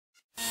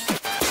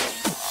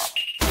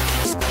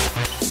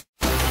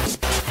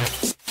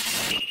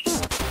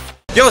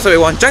Yo, what's up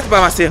everyone, Jack the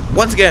BeBaBoLoBa here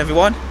once again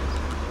everyone.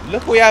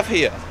 Look what we have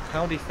here.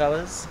 Howdy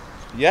fellas.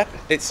 Yep,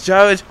 it's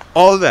Jared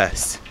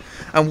Orest.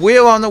 And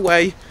we're on the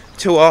way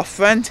to our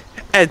friend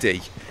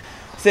Eddie.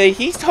 See,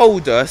 he's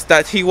told us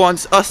that he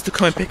wants us to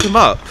come and pick him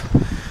up.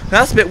 Now,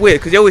 that's a bit weird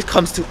because he always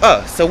comes to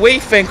us, so we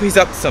think he's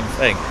up to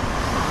something.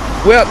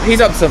 He's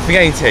up to something,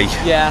 ain't he?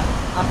 Yeah,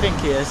 I think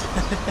he is.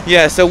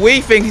 Yeah, so we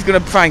think he's going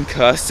to prank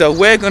us, so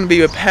we're going to be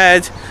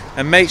prepared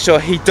and make sure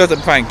he doesn't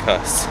prank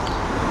us.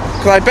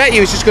 Because I bet he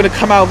was just going to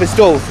come out of his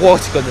door with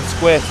water gun and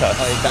squirt us.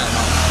 Oh, he better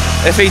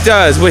not. If he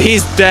does, well,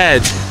 he's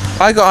dead.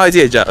 I got an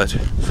idea, Jared.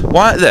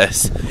 Why not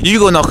this? You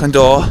go knock on the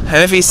door,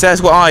 and if he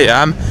says what I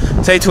am,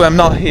 say to him I'm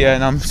not here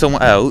and I'm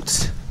someone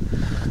else.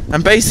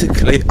 And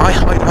basically, I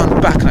hide on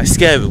the back and I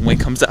scare him when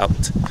he comes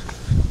out.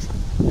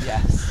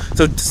 Yes.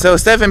 So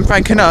instead of him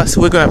pranking us,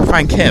 we're going to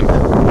prank him.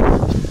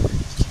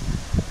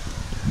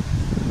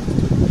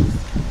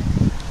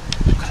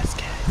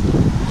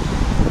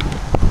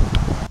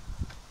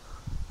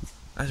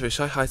 Actually,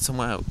 should I hide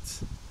somewhere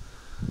else?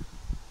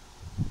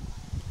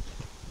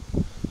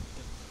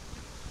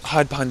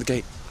 Hide behind the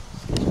gate.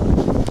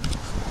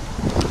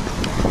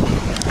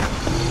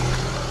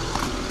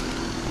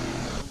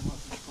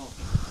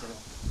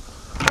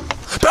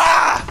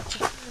 Ah!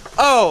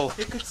 Oh!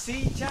 You could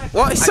see, Jack.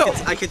 What?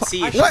 I could see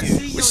you. What?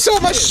 So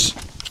much.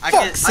 I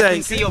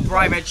can see your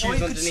bright red shoes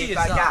underneath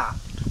that gap.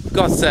 For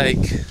God's sake.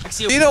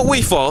 You know what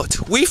we thought?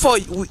 We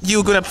thought you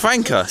were going to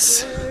prank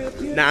us.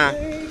 Nah.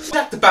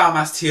 Jack the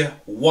BeBaBoLoBa here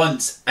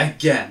once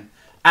again.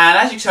 And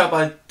as you can tell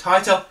by the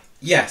title,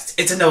 yes,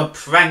 it's another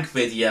prank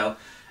video.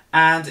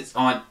 And it's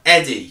on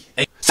Eddie.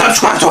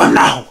 Subscribe to him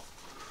now!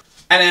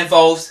 And it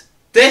involves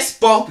this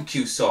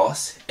barbecue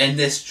sauce in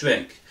this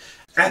drink.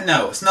 And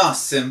no, it's not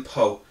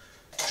simple.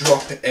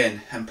 Drop it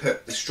in and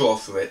put the straw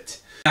through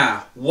it.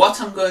 Now, what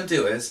I'm going to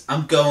do is,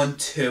 I'm going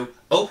to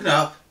open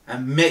up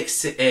and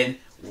mix it in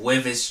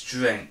with his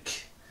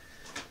drink.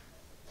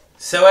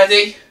 So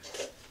Eddie,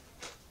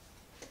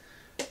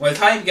 by the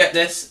time you get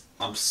this,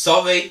 I'm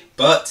sorry,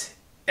 but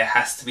it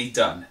has to be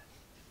done.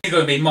 You're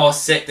going to be more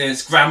sick than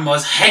his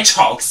grandma's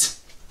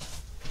hedgehogs.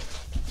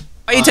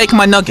 Why are you taking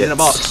my nuggets? In a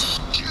box.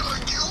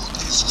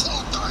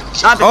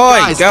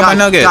 Oi, get my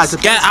nuggets. Guys,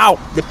 get out.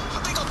 I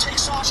think I'll take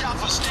Sasha out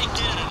for a steak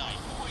dinner tonight.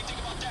 What do you think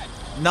about that?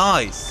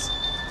 Nice.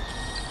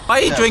 Why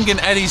are you drinking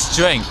Eddie's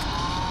drink?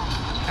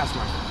 That's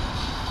mine.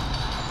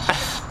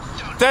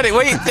 Daddy,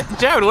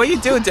 Jared, what are you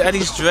doing to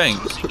Eddie's drink?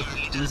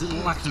 Does it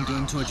look like I'm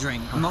doing to a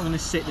drink? I'm not going to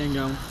sit there and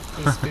go,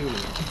 he's spooling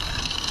it.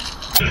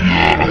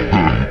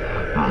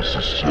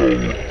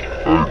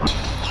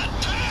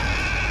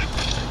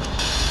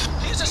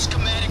 Here's a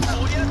schematic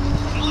for you.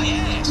 My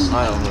ass. I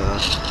don't know.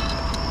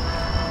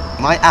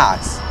 My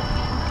ass.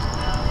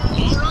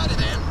 Alrighty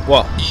then.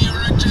 What?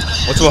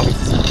 What's wrong?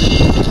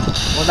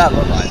 What'd that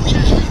look like?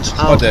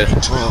 What did?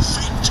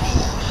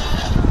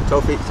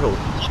 12 feet tall.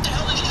 What the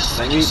hell did you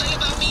Thank you. say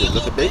about me? You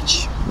look a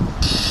bitch.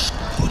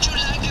 Would you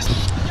like this?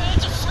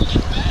 That's a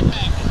freaking bad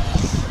magnet.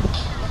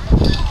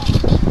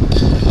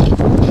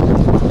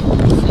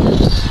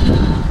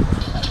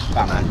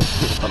 Batman.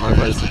 Batman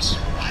goes.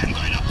 I'm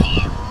going to pull a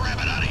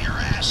rabbit out of your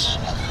ass.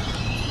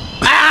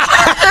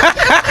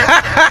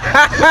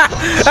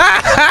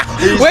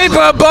 We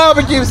put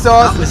barbecue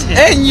sauce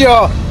in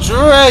your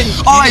drink.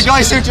 Oh, my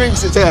guy still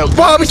drinks it too.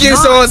 Barbecue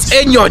sauce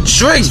in your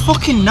drink. It's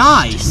fucking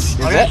nice.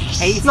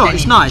 Is it? No,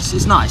 it's nice.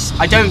 It's nice.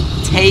 I don't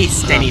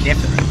taste any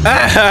different.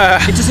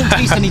 It doesn't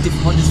taste any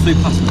different. What just flew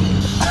past me?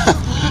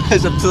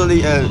 There's a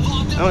bloody, I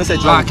don't want to say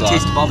I drunk can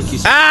taste the barbecue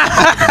sauce.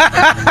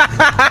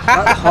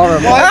 That's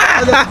horrible.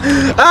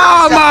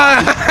 Oh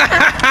my!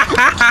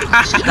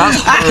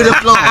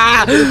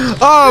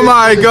 Oh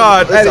my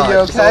God! Eddie, you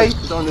okay?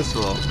 It's on this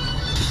floor.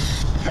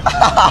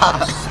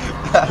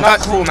 Not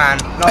cool, man.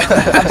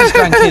 I just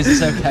drank his,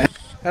 it's okay.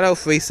 Hello,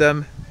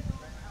 threesome.